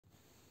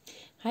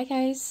Hi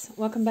guys,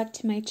 welcome back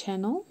to my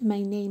channel.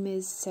 My name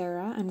is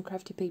Sarah. I'm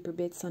Crafty Paper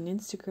Bits on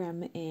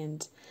Instagram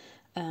and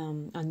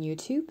on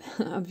YouTube,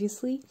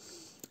 obviously.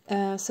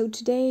 So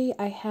today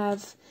I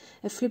have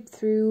a flip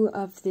through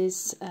of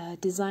this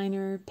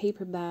designer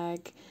paper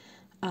bag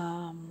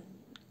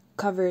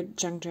covered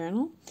junk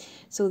journal.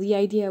 So the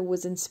idea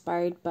was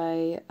inspired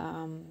by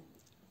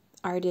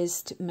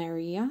artist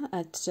Maria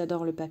at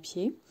J'adore le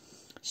papier.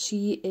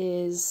 She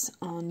is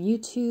on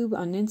YouTube,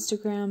 on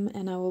Instagram,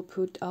 and I will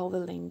put all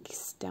the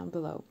links down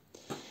below.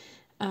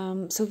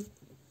 So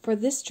for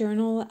this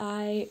journal,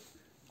 I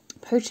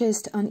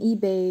purchased on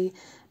eBay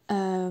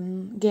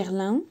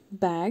Guerlain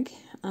bag.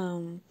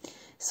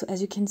 So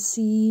as you can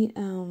see,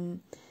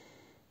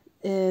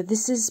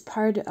 this is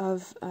part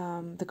of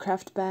the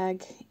craft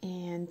bag,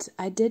 and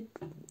I did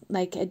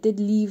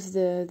leave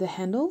the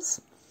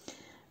handles,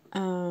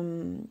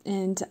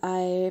 and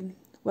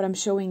what I'm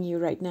showing you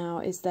right now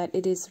is that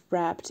it is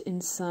wrapped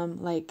in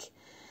some like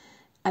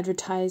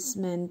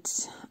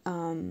advertisement,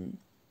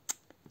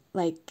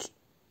 like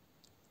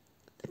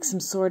some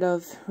sort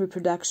of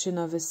reproduction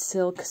of a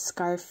silk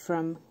scarf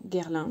from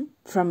Guerlain,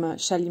 from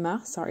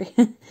Shalimar, sorry.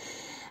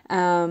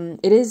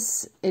 It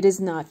is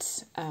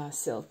not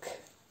silk.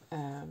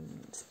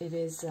 It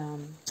is,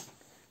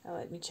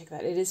 let me check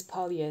that. It is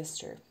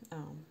polyester,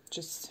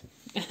 just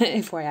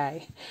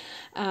FYI.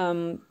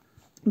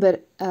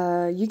 But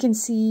you can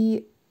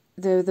see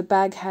the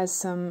bag has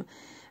some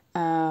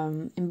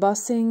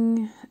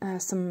embossing,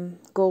 some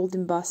gold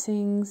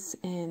embossings,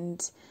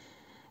 and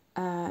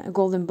a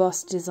gold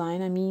embossed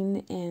design,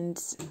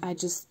 and I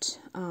just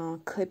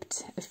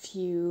clipped a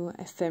few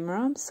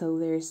ephemera. So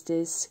there's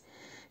this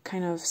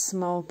kind of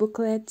small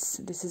booklets.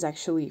 This is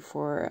actually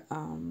for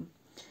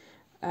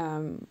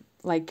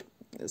like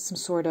some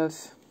sort of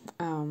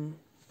what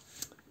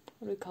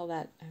do we call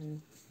that?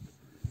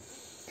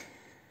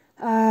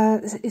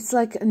 It's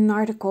like an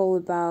article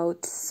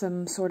about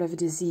some sort of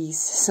disease.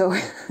 So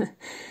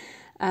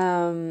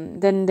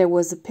then there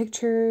was a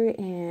picture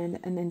and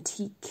an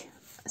antique.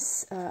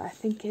 I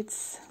think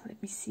it's,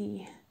 let me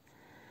see.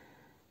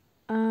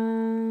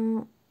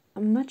 I'm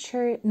not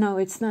sure. No,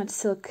 it's not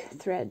silk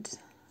thread,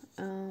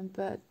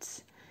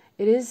 but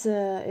it is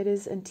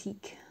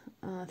antique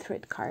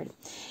thread card.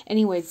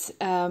 Anyways,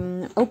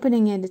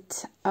 opening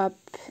it up,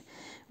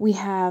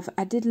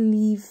 I did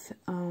leave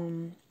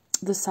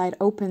the side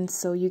open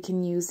so you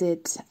can use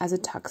it as a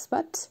tuck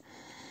spot,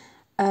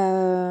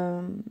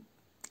 and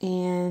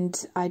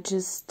I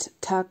just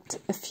tucked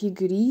a few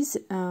goodies.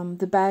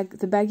 The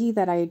baggie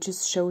that I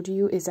just showed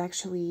you is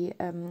actually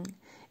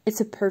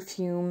it's a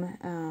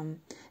perfume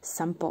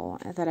sample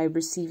that I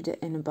received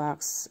in a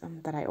box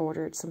that I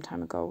ordered some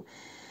time ago.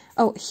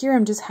 Oh, here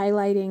I'm just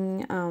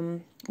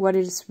highlighting what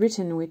it is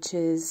written, which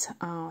is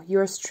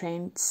your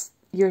strength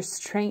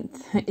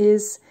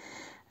is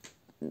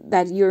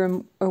that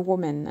you're a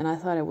woman, and I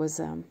thought it was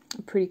a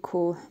pretty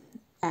cool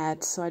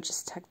ad, so I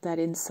just tucked that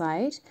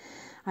inside.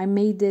 I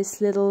made this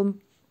little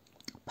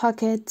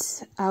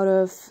pocket out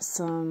of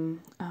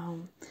some, I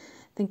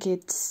think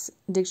it's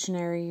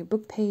dictionary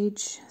book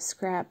page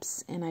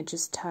scraps, and I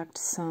just tucked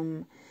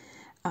some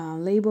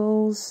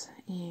labels,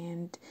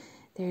 and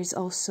there's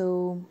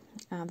also,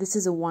 this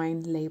is a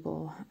wine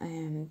label,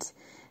 and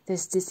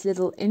there's this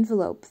little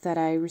envelope that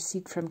I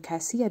received from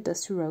Cassie at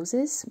Dusty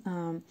Roses.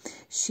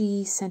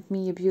 She sent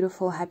me a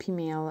beautiful Happy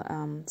Mail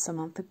some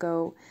month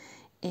ago,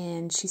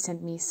 and she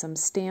sent me some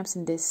stamps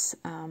in this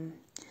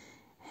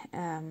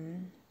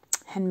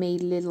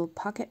handmade little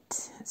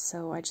pocket.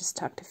 So I just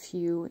tucked a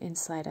few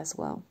inside as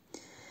well.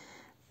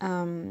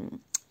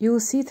 You will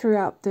see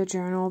throughout the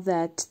journal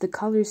that the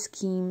color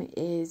scheme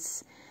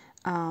is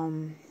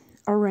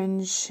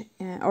oranges,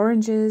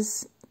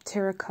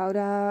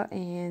 terracotta,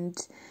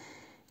 and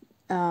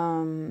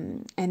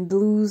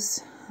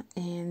blues,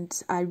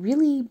 and I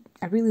really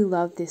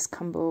love this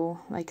combo,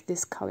 like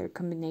this color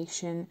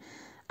combination.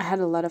 I had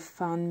a lot of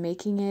fun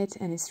making it,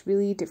 and it's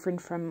really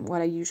different from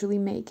what I usually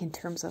make in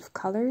terms of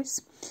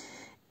colors.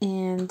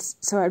 And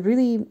so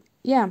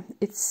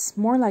it's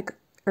more like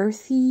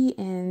earthy,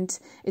 and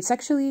it's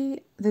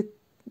actually the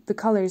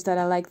colors that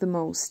I like the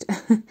most.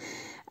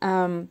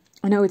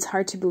 I know it's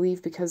hard to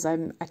believe because I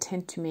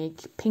tend to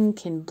make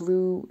pink and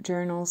blue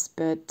journals,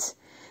 but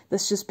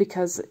that's just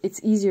because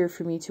it's easier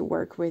for me to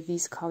work with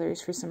these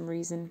colors for some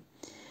reason.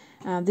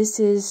 This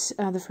is,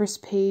 the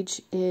first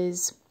page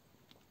is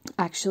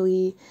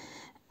actually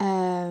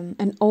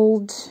an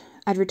old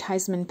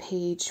advertisement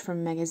page from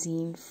a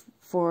magazine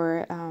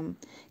for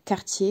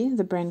Cartier,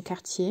 the brand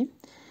Cartier.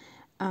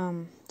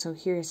 So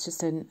here is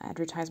just an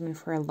advertisement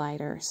for a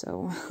lighter.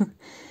 So,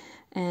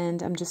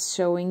 and I'm just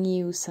showing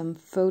you some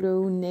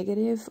photo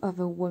negative of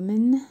a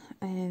woman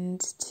and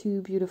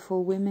two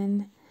beautiful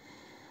women.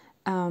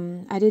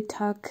 I did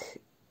tuck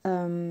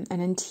an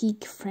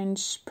antique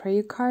French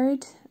prayer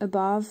card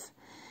above,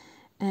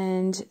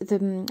 and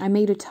I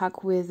made a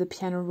tuck with the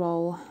piano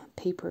roll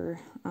paper,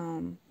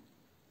 you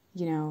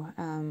know,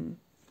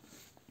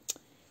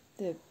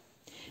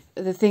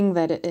 the thing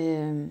that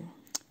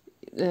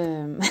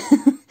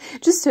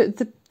just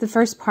the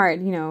first part,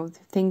 you know, the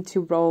thing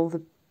to roll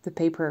the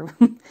paper.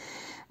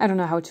 I don't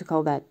know how to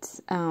call that.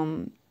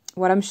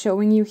 What I'm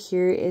showing you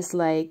here is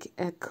like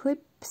a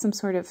clip, some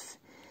sort of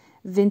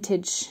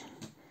vintage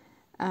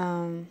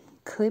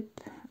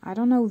clip. I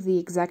don't know the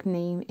exact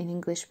name in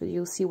English, but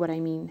you'll see what I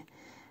mean.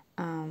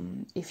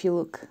 If you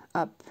look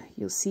up,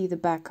 you'll see the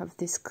back of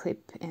this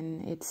clip,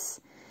 and it's,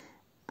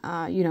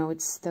 you know,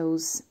 it's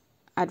those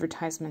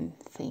advertisement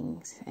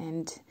things.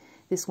 And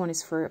this one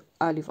is for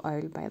olive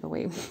oil, by the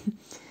way.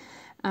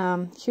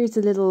 Here's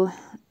a little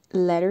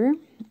letter,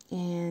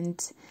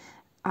 and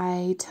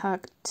I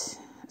tucked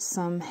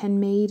some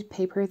handmade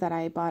paper that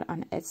I bought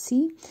on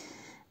Etsy.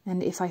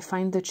 And if I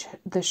find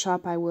the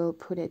shop, I will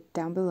put it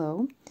down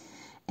below.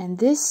 And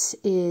this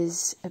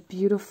is a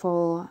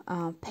beautiful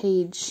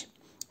page,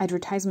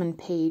 advertisement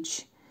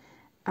page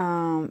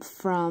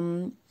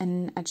from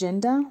an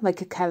agenda,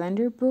 like a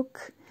calendar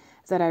book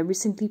that I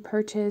recently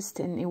purchased,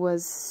 and it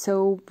was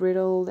so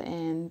brittle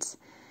and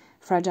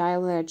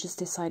fragile that I just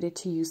decided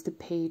to use the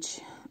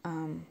pages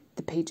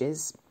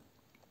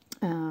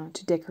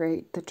to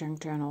decorate the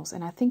junk journals.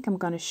 And I think I'm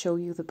going to show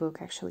you the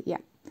book, actually. Yeah,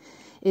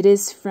 it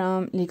is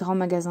from Les Grands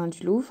Magasins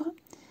du Louvre.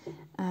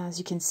 As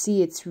you can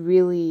see, it's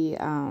really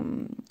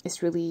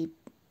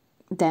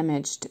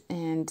damaged,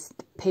 and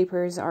the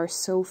papers are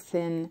so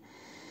thin.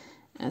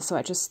 So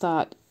I just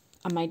thought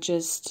I might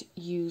just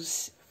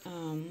use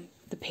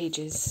the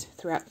pages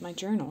throughout my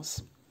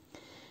journals.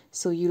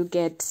 So you'll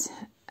get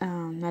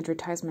an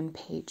advertisement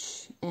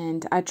page,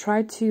 and I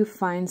tried to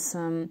find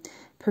some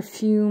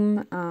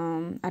perfume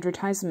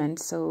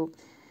advertisements. So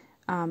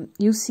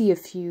you see a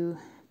few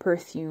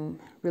perfume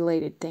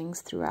related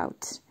things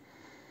throughout.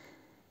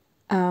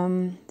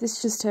 This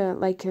is just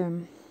like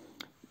a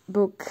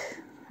book,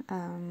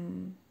 I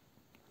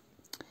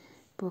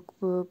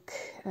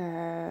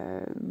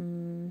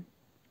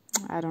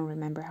don't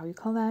remember how you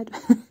call that.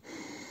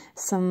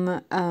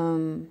 Some,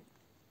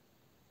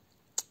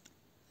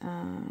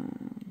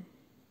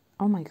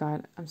 oh my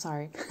god, I'm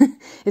sorry.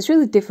 It's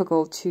really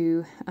difficult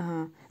to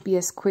be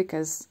as quick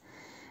as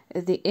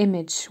the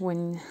image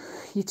when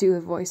you do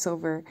a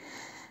voiceover.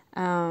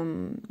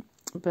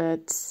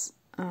 But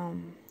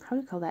how do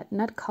you call that?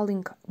 Not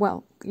calling,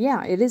 well,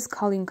 yeah, it is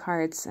calling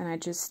cards, and I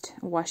just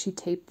washi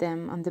tape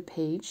them on the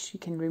page. You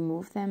can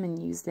remove them and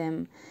use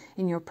them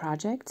in your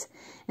project.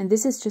 And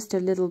this is just a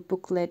little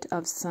booklet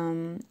of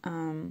some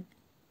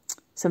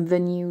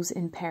venues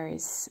in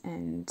Paris,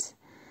 and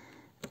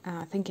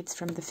I think it's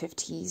from the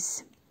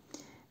 50s.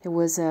 There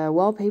was a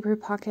wallpaper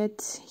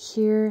pocket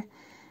here.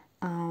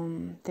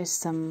 There's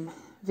some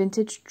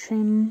vintage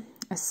trim,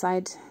 a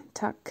side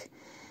tuck,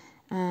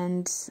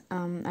 and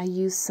I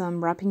used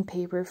some wrapping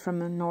paper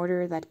from an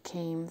order that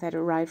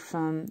arrived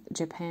from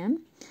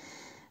Japan.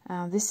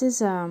 This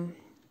is an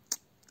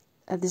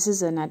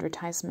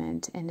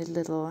advertisement and a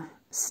little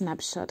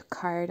snapshot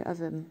card of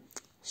a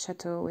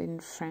chateau in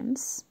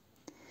France.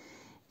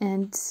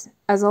 And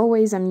as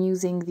always, I'm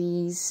using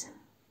these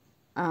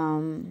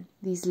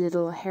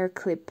little hair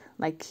clip,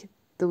 like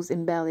those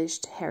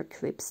embellished hair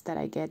clips that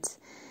I get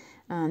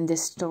in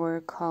this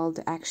store called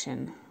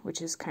Action,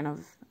 which is kind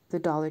of the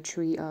Dollar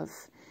Tree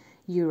of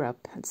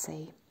Europe, I'd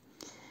say.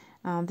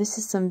 This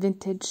is some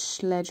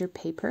vintage ledger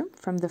paper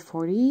from the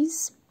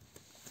 40s.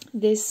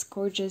 This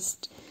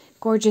gorgeous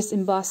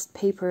embossed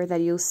paper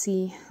that you'll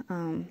see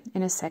in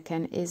a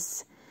second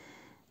is...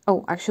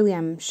 Oh, actually,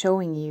 I'm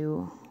showing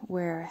you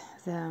where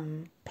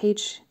the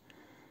page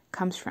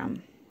comes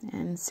from.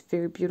 And it's a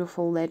very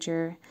beautiful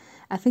ledger.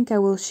 I think I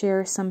will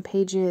share some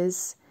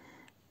pages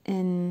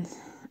in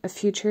a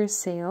future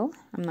sale.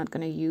 I'm not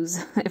going to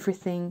use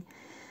everything,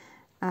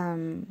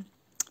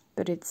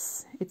 but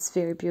it's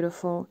very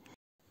beautiful.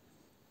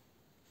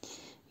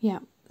 Yeah,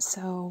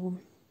 so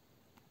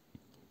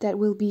that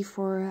will be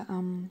for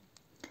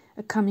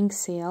a coming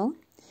sale.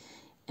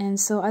 And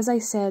so, as I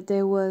said,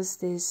 there was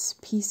this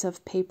piece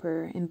of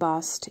paper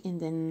embossed, and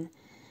then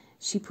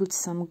she put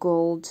some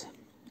gold.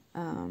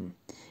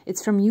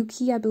 It's from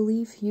Yuki, I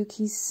believe,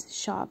 Yuki's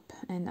shop,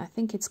 and I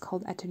think it's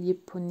called Atelier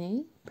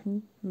Poney,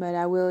 but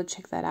I will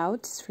check that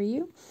out for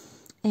you.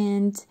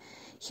 And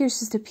here's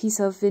just a piece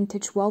of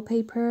vintage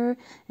wallpaper,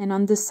 and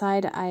on this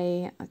side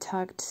I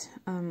tucked,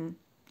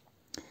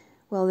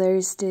 well,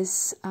 there's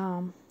this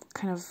kind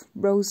of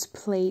rose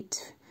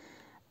plate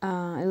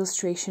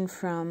illustration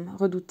from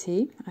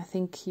Redouté. I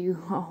think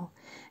you all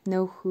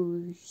know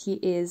who he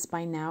is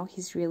by now.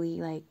 He's really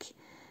like,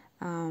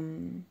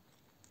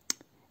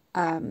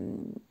 I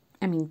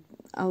mean,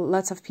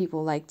 lots of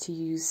people like to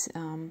use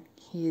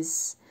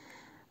his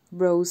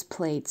rose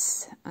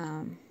plates.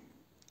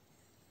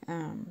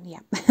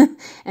 Yeah.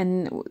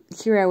 And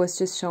here I was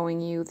just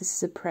showing you, this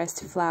is a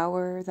pressed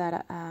flower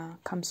that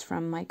comes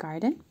from my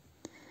garden.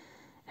 It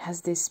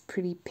has this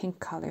pretty pink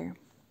color.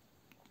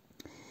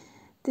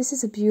 This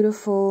is a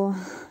beautiful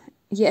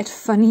yet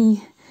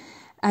funny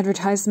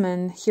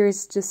advertisement.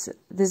 Here's just,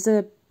 there's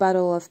a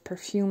bottle of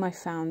perfume. I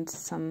found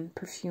some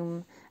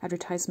perfume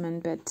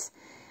advertisement, but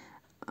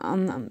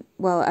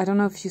well, I don't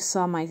know if you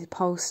saw my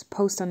post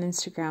on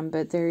Instagram,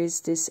 but there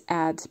is this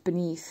ad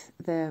beneath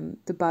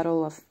the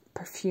bottle of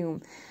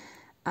perfume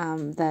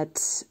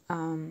that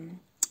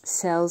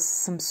sells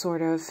some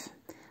sort of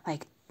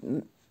like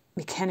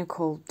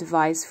mechanical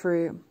device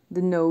for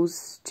the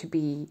nose to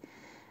be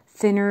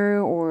thinner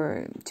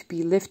or to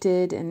be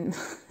lifted, and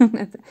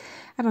I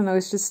don't know,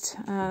 it's just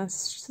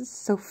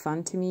so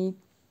fun to me.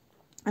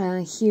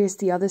 Here's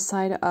the other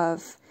side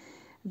of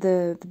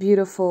the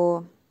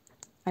beautiful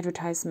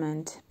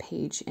advertisement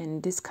page,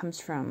 and this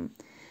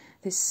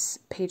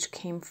page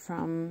came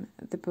from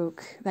the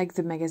book, like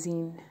the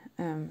magazine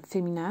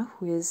Femina,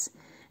 who is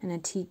an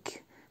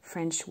antique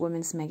French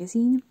women's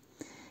magazine.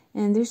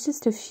 And there's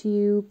just a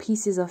few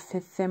pieces of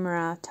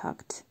ephemera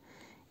tucked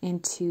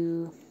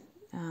into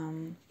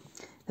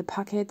the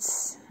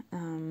pockets.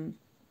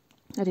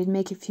 I did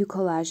make a few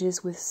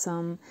collages with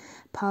some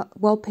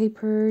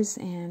wallpapers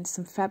and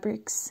some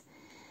fabrics.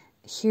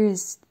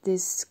 Here's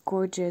this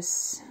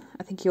gorgeous,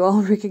 I think you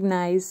all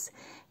recognize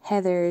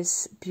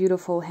Heather's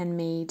beautiful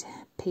handmade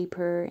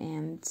paper,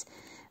 and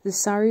the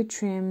sari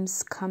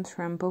trims come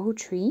from boho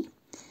tree.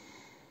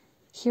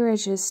 Here I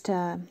just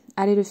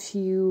added a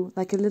few,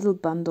 like a little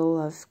bundle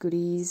of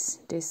goodies.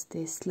 There's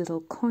this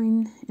little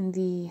coin in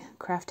the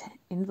craft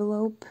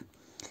envelope.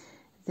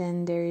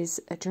 Then there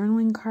is a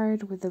journaling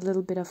card with a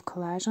little bit of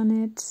collage on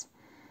it.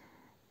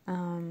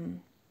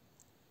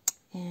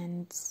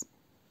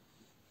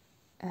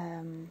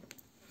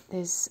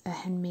 There's a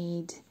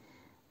handmade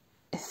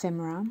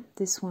ephemera.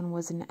 This one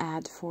was an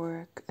ad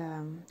for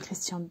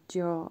Christian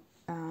Dior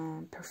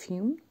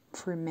perfume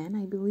for men,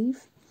 I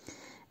believe.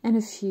 And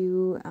a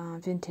few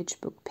vintage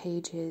book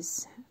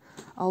pages,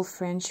 all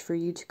French, for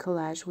you to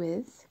collage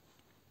with.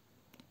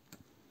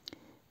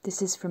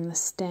 This is from the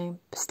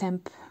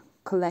stamp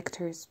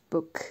collector's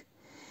book,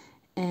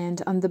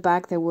 and on the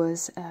back there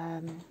was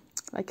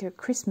like a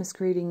Christmas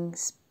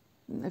greetings,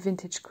 a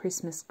vintage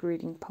Christmas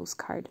greeting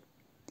postcard.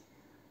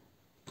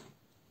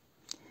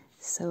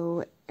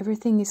 So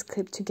everything is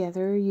clipped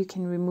together. You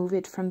can remove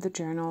it from the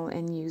journal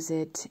and use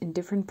it in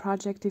different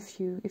projects if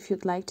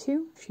you'd like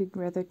to, if you'd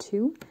rather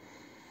to.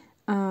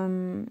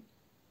 And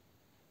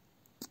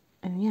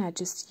yeah, I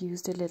just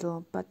used a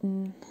little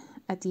button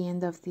at the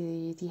end of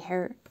the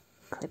hair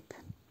clip.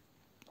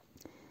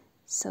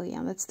 So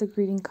yeah, that's the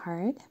greeting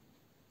card.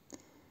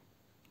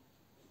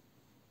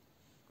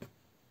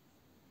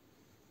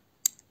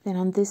 Then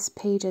on this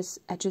page,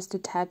 I just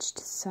attached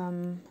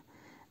some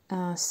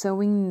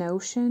sewing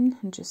notion,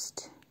 and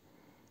this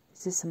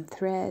is some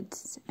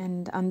threads.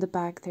 And on the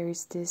back there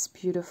is this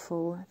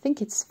beautiful, I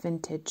think it's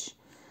vintage.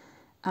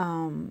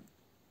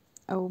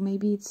 Oh,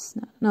 maybe it's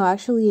not. No,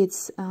 actually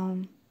it's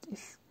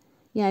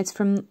it's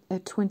from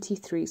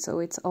 23, so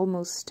it's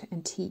almost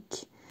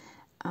antique.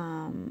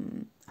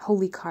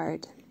 Holy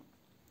card.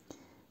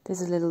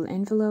 There's a little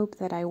envelope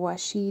that I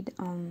washi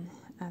on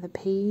the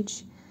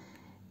page,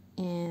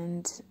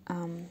 and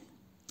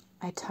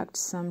I tucked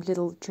some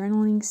little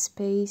journaling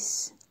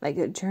space, like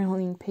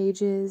journaling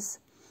pages.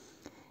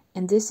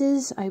 And this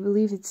is, I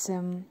believe it's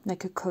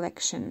like a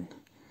collection,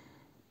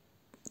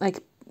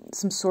 like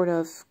some sort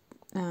of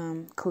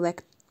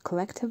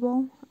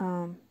collectible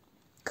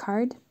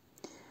card.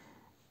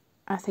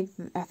 I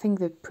think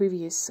the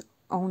previous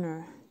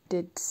owner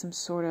did some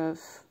sort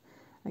of,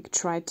 like,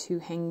 tried to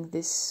hang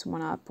this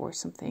one up or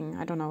something.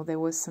 I don't know. There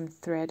was some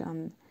thread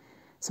on,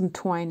 some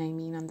twine, I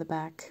mean, on the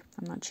back.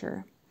 I'm not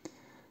sure.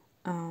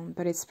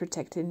 But it's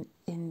protected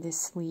in this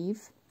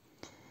sleeve.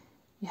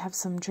 You have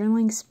some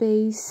journaling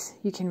space.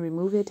 You can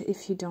remove it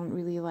if you don't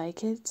really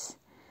like it.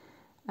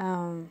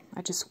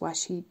 I just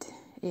washied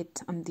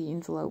it on the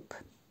envelope.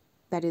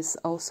 That is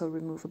also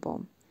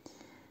removable.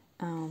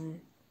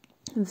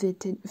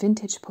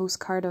 Vintage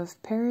postcard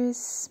of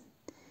Paris.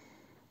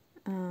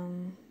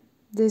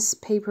 This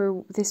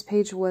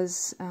page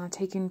was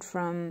taken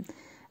from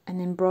an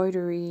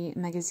embroidery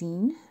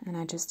magazine, and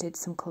I just did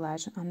some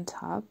collage on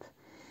top.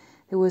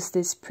 There was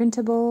this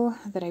printable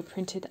that I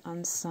printed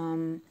on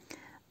some,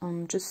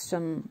 just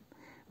some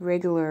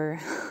regular,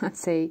 let's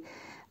say,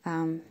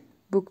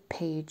 book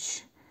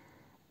page.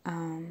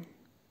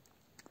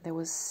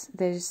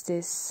 There's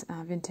this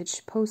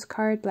vintage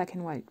postcard, black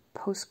and white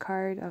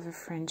postcard of a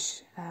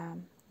French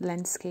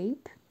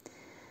landscape.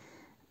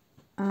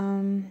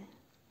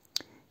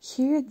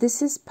 Here,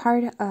 this is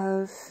part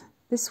of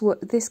this.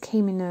 This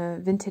came in a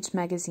vintage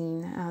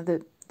magazine.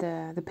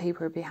 The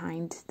paper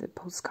behind the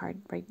postcard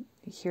right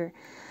here.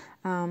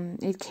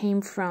 It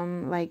came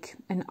from like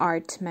an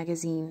art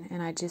magazine,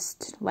 and I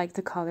just liked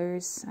the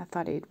colors. I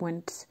thought it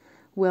went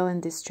well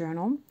in this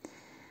journal.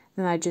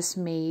 Then I just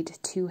made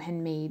two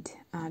handmade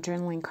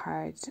journaling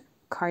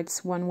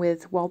cards, one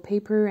with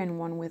wallpaper and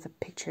one with a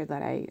picture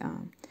that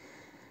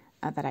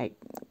I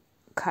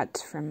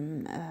cut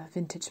from a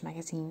vintage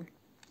magazine.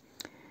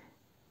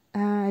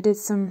 I did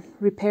some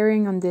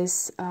repairing on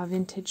this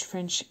vintage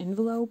French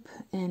envelope,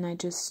 and I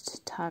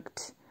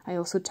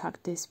also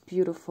tucked this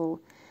beautiful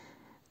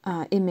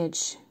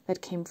image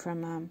that came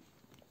from a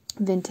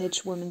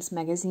vintage women's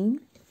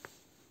magazine.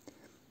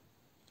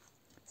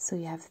 So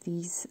you have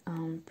these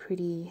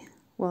pretty,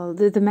 well,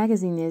 the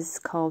magazine is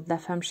called La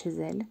Femme chez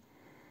elle,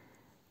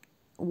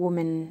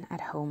 Woman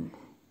at Home.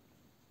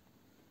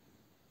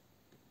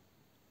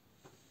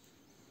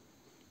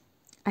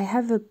 I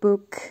have a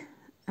book,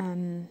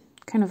 kind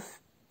of,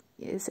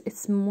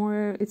 it's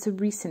a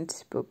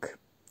recent book,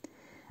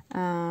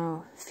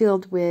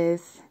 filled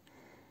with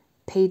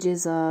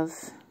pages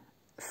of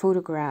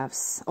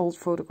photographs, old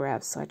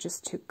photographs. So I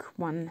just took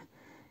one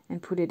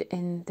and put it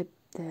in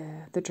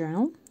the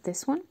journal,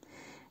 this one.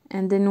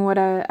 And then what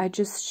I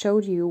just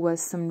showed you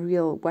was some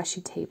real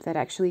washi tape that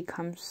actually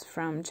comes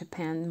from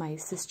Japan. My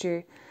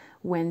sister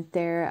went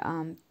there,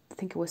 I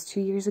think it was 2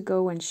 years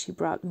ago, and she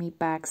brought me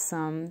back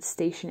some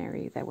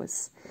stationery that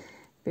was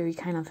very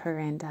kind of her,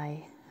 and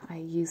I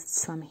used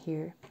some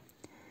here.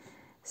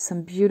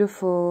 Some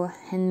beautiful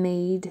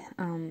handmade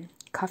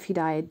coffee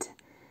dyed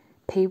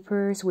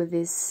papers with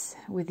these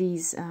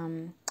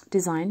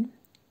design.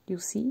 You'll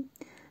see.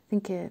 I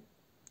think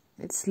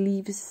it's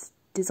leaves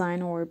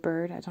design or a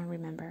bird. I don't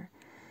remember.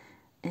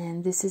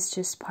 And this is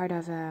just part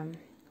of an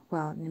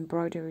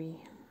embroidery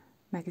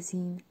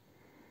magazine.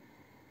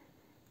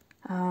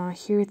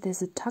 Here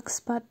there's a tuck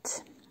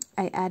spot.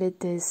 I added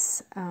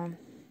this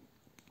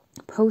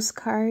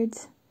postcard,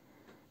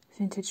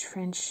 vintage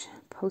French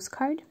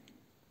postcard.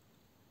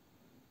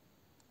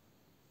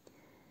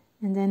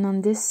 And then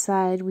on this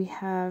side we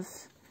have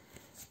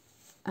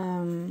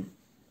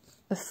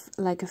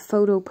like a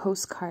photo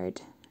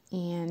postcard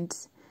and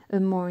a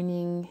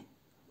morning,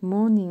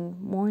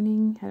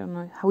 I don't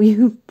know how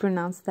you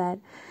pronounce that,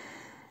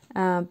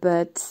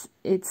 but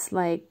it's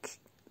like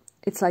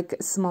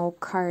a small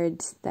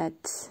card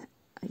that,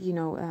 you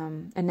know,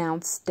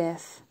 announced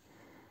death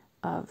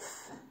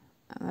of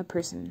a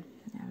person.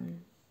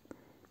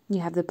 You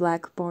have the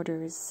black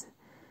borders,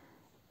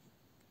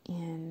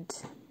 and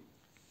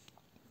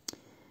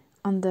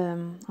on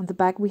the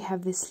back we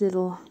have this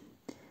little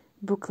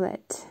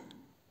booklet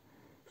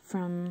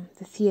from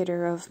the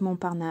theater of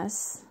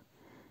Montparnasse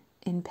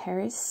in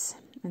Paris,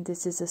 and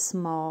this is a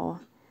small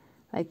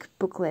like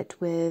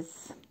booklet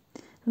with,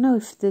 I don't know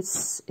if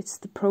it's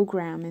the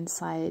program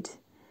inside,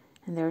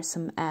 and there are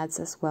some ads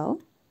as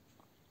well.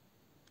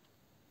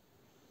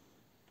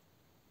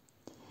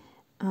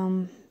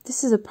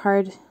 This is a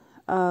part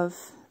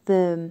of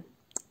the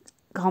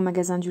Grand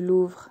Magasin du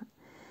Louvre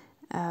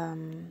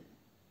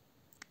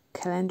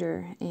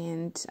calendar,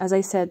 and as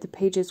I said, the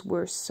pages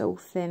were so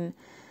thin.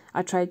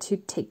 I tried to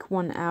take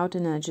one out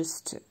and I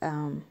just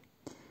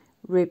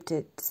ripped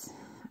it,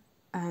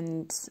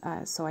 and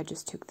so I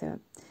just took the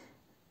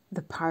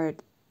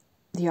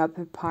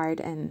upper part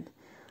and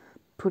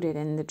put it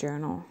in the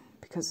journal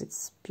because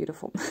it's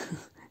beautiful.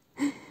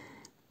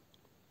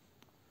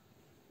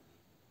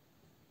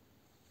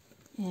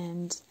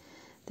 And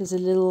there's a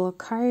little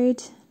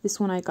card. This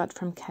one I got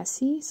from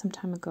Cassie some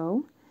time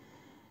ago.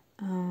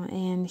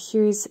 And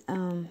here's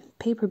a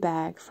paper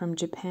bag from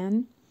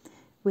Japan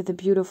with a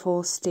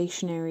beautiful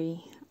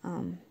stationery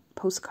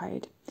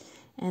postcard.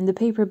 And the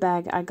paper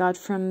bag I got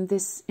from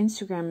this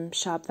Instagram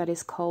shop that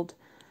is called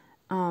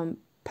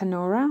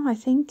Panora, I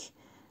think.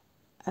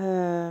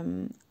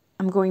 I'm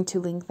going to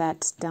link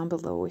that down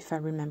below if I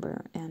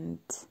remember. And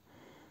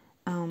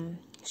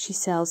she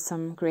sells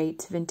some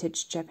great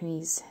vintage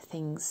Japanese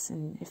things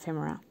and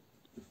ephemera.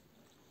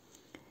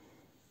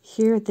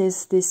 Here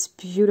there's this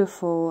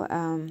beautiful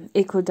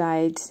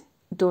eco-dyed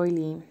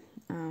doily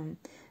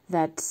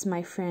that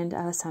my friend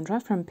Alessandra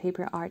from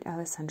Paper Art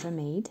Alessandra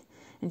made,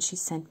 and she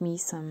sent me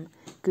some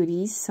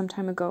goodies some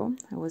time ago.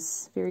 It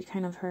was very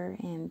kind of her.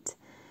 And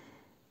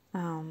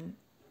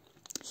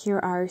here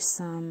are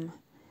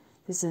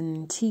there's an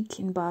antique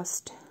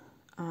embossed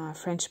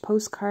French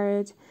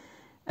postcard,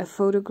 a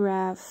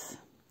photograph,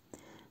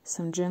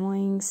 some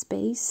journaling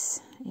space,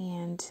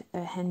 and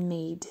a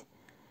handmade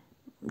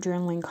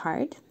journaling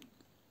card.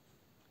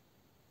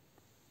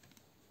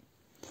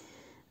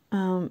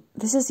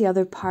 This is the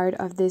other part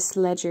of this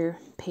ledger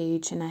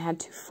page, and I had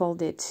to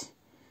fold it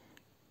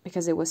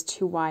because it was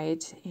too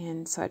wide,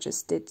 and so I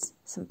just did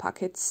some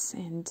pockets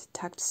and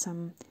tucked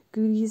some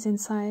goodies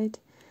inside,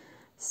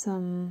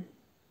 some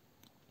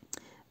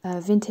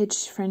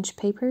vintage French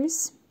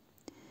papers,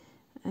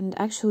 and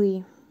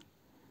actually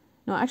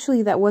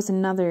that was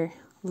another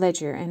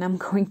ledger, and I'm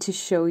going to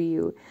show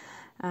you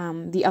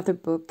the other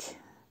book,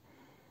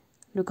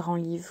 Le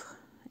Grand Livre.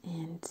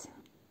 And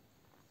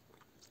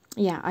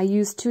yeah, I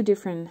used two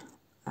different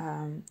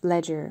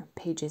ledger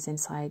pages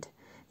inside.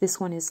 This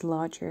one is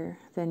larger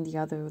than the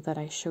other that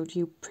I showed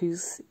you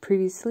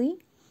previously,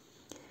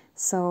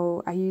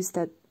 so I used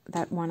that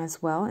one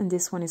as well, and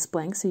this one is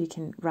blank, so you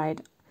can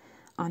write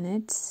on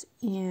it.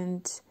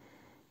 And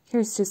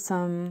here's just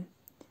some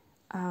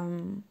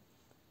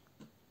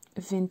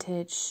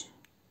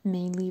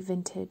mainly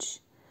vintage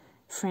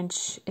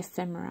French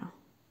ephemera.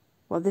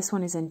 Well, this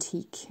one is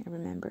antique, I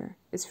remember.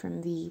 It's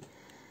from the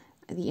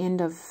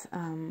end of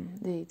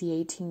the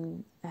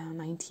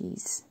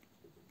 1890s.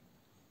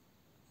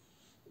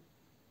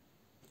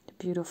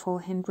 Beautiful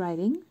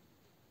handwriting.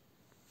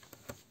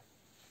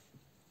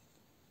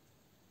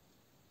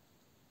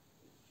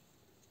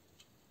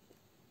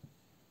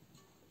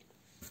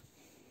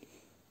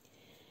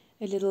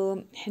 a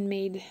little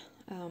handmade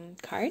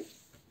card.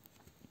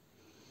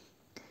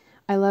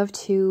 I love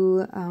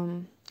to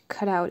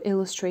cut out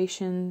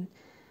illustrations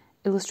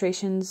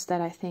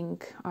that I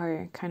think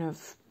are kind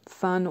of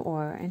fun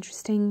or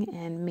interesting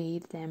and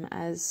made them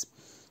as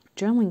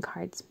journaling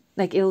cards,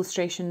 like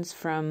illustrations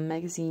from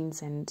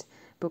magazines and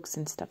books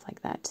and stuff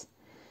like that.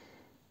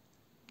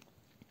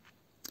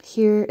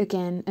 Here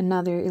again,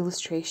 another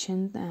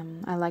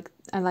illustration. I like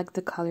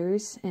the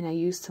colors, and I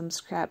used some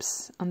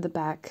scraps on the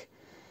back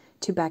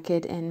to back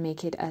it and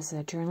make it as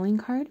a journaling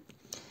card.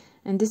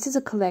 And this is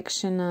a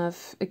collection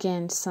of,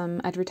 again,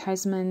 some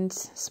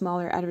advertisements,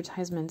 smaller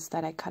advertisements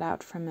that I cut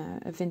out from a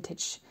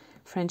vintage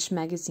French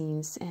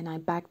magazines, and I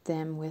backed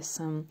them with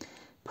some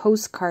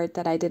postcard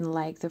that I didn't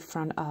like the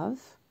front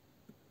of.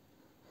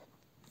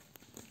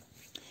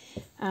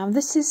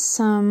 This is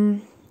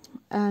some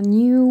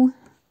new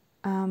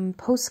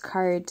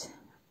postcard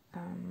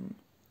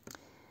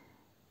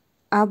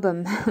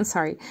album,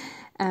 sorry,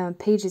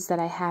 pages that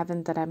I have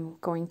and that I'm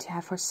going to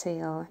have for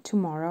sale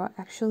tomorrow,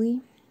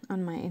 actually,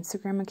 on my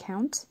Instagram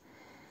account.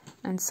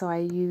 And so I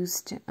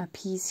used a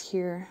piece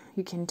here.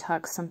 You can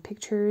tuck some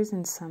pictures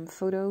and some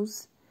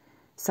photos,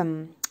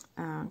 some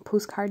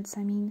postcards,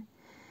 I mean.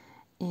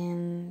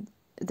 And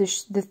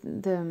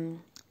the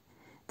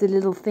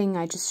little thing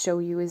I just show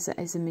you is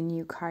a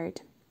menu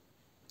card.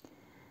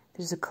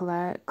 There's a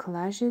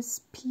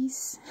collages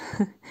piece,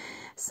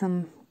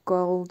 some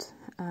gold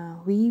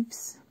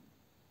leaves,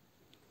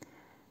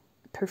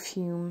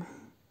 perfume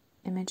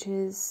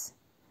images.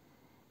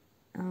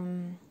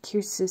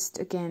 Here's just,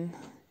 again,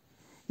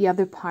 the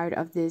other part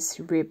of this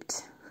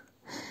ribbed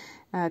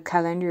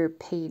calendar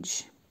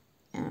page.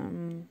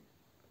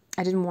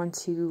 I didn't want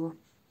to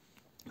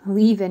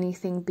leave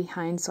anything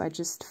behind, so I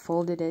just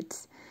folded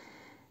it.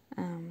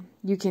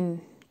 You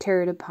can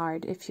tear it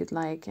apart if you'd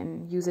like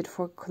and use it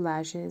for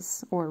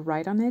collages or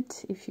write on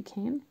it if you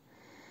can.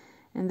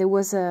 And there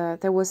was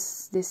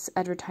this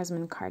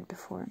advertisement card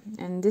before,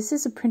 and this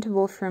is a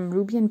printable from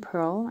Ruby and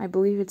Pearl. I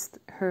believe it's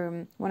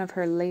one of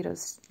her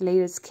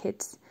latest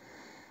kits,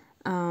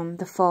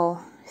 the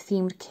fall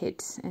themed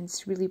kit, and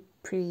it's really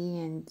pretty.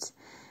 And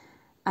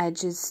I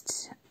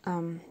just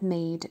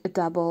made a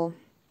double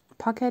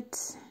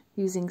pocket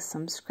using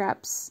some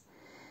scraps.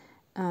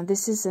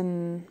 This is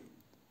a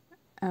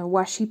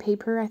washi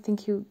paper, I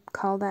think you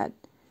call that,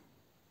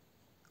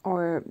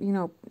 or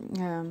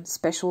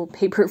special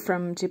paper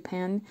from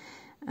Japan.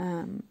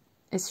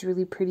 It's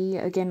really pretty.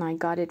 Again, I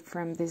got it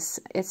from this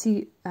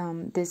Etsy,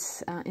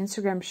 this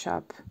Instagram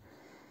shop,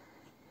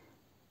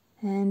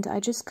 and I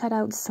just cut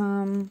out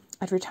some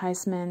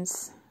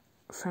advertisements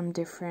from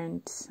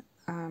different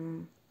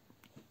from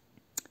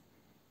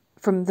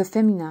the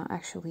Femina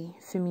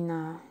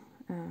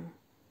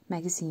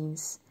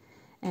magazines.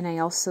 And I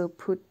also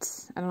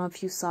put, I don't know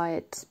if you saw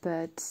it,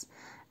 but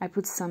I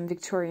put some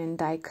Victorian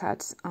die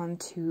cuts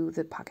onto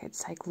the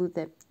pockets. I glued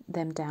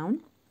them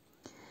down.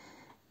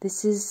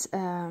 This is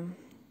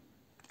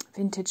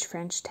vintage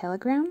French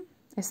telegram.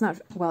 It's not,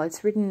 well,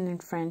 it's written in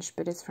French,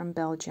 but it's from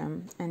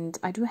Belgium. And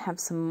I do have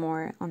some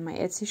more on my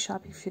Etsy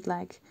shop if you'd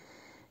like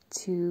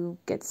to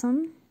get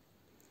some.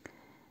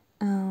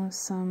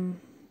 Some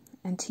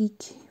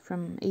antique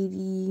from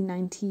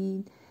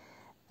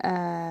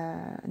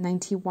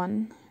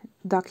 91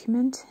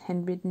 document,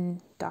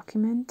 handwritten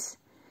document.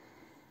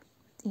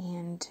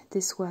 And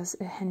this was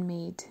a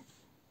handmade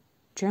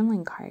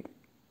journaling card.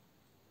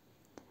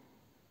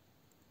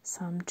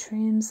 Some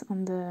trims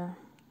on the,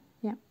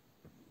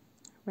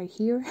 right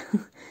here.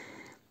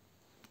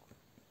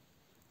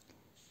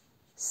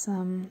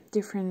 Some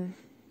different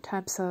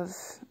types of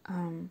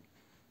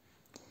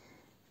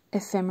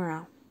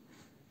ephemera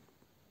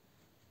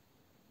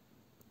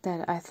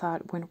that I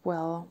thought went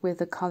well with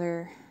the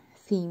color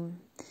theme.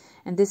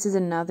 And this is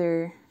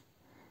another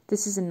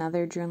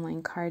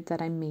journaling card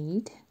that I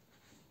made.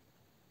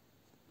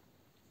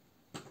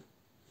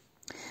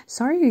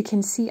 Sorry, you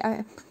can see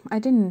I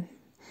didn't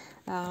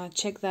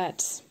check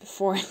that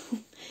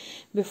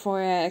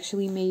before I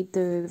actually made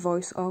the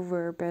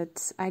voiceover,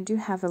 but I do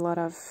have a lot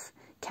of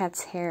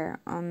cat's hair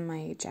on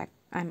my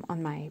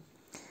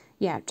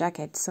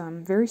jacket, so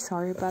I'm very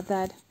sorry about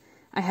that.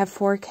 I have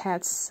 4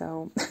 cats,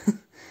 so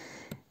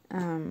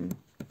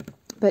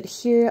but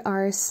here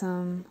are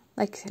some,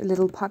 like, a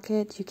little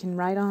pocket you can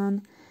write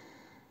on.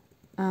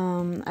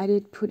 I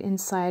did put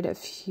inside a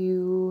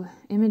few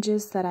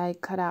images that I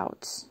cut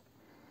out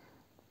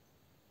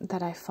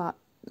that I thought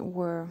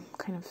were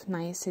kind of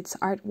nice. It's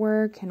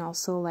artwork and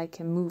also like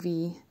a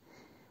movie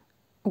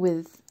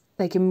with,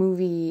 like, a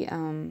movie,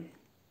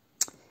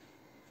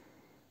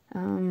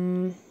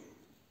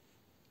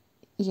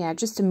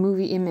 just a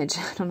movie image,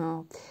 I don't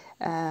know,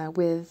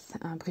 with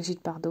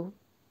Brigitte Bardot.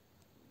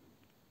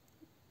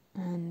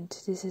 And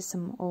this is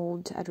some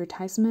old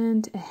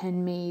advertisement, a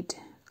handmade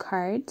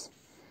card,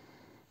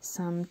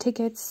 some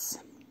tickets,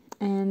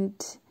 and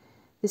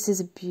this is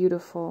a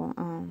beautiful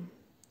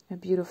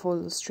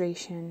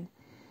illustration.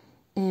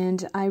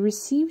 And I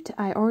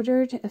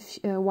ordered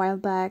a while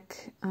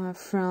back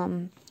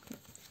from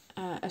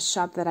a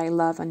shop that I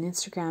love on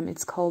Instagram.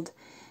 It's called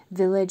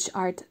Village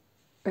Art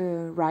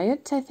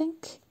Riot, I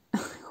think. I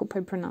hope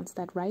I pronounced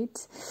that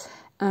right.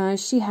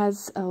 She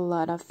has a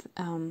lot of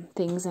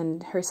things,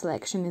 and her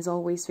selection is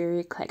always very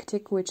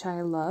eclectic, which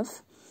I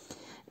love.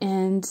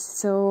 And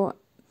so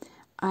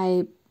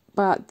I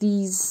bought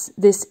this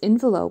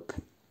envelope,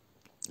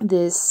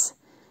 this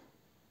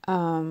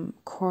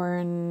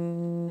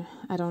corn,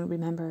 I don't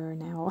remember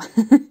now,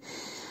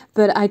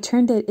 but I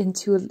turned it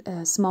into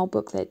a small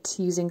booklet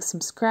using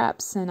some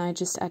scraps, and I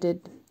just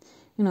added,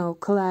 you know,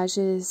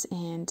 collages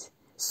and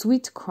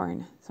sweet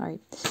corn, sorry.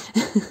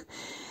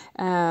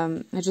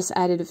 I just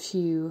added a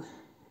few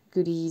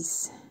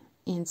goodies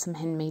and some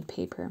handmade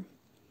paper.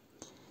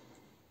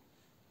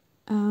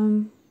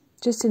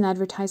 Just an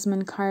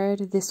advertisement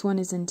card. This one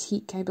is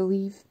antique, I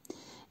believe.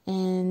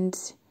 And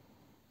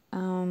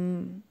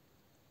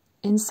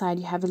inside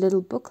you have a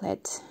little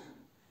booklet.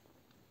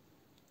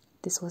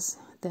 This was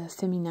the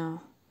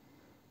Femina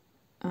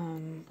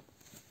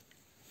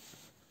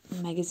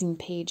magazine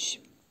page.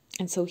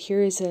 And so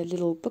here is a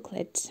little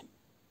booklet.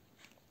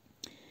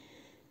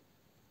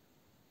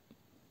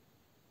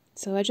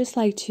 So I just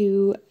like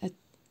to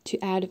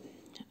add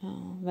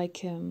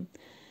like a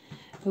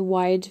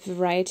wide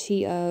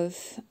variety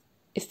of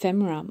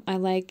ephemera. I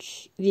like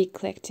the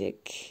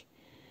eclectic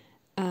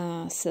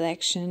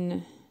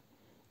selection.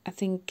 I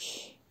think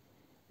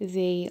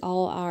they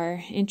all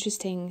are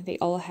interesting. They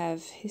all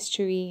have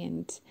history,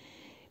 and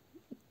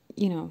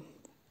you know,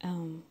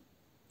 I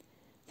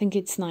think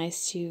it's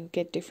nice to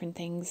get different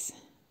things.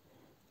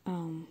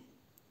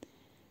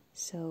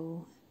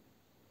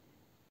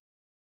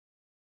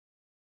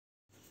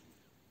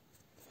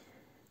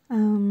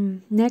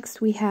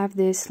 Next we have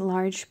this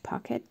large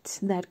pocket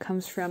that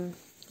comes from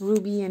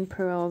Ruby and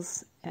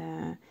Pearl's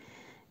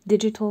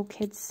digital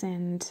kits,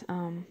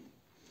 and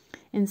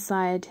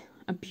inside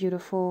a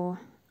beautiful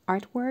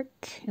artwork,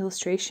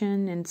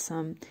 illustration, and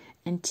some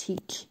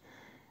antique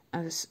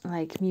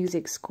like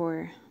music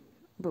score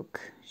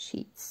book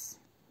sheets.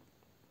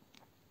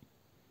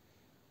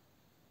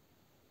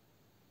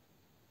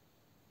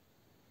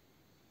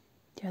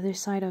 The other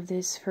side of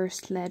this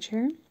first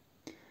ledger,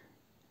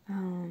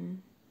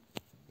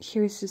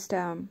 here's just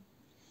a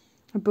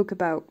book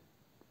about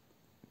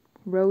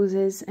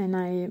roses, and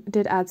I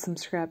did add some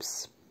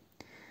scraps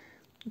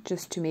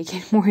just to make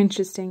it more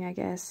interesting, I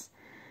guess.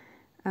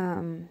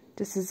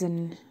 This is I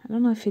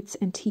don't know if it's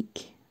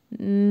antique.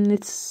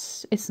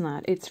 It's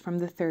not. It's from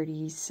the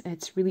 30s.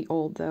 It's really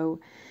old though.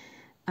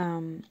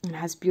 It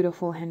has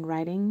beautiful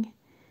handwriting.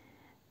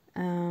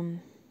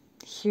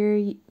 Here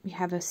we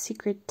have a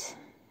secret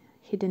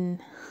hidden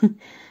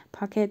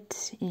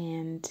pocket,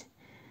 and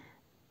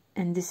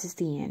this is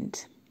the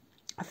end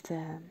of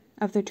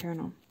the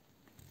journal.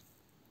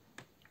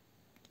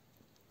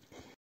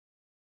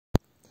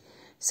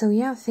 So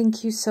yeah,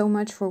 thank you so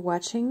much for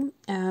watching.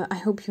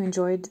 I hope you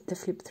enjoyed the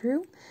flip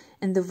through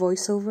and the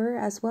voiceover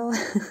as well.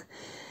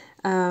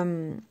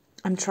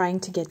 I'm trying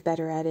to get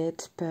better at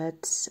it,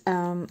 but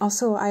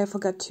also I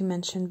forgot to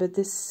mention, but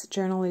this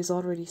journal is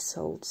already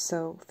sold.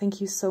 So thank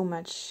you so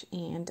much,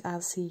 and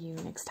I'll see you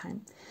next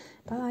time.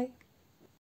 Bye.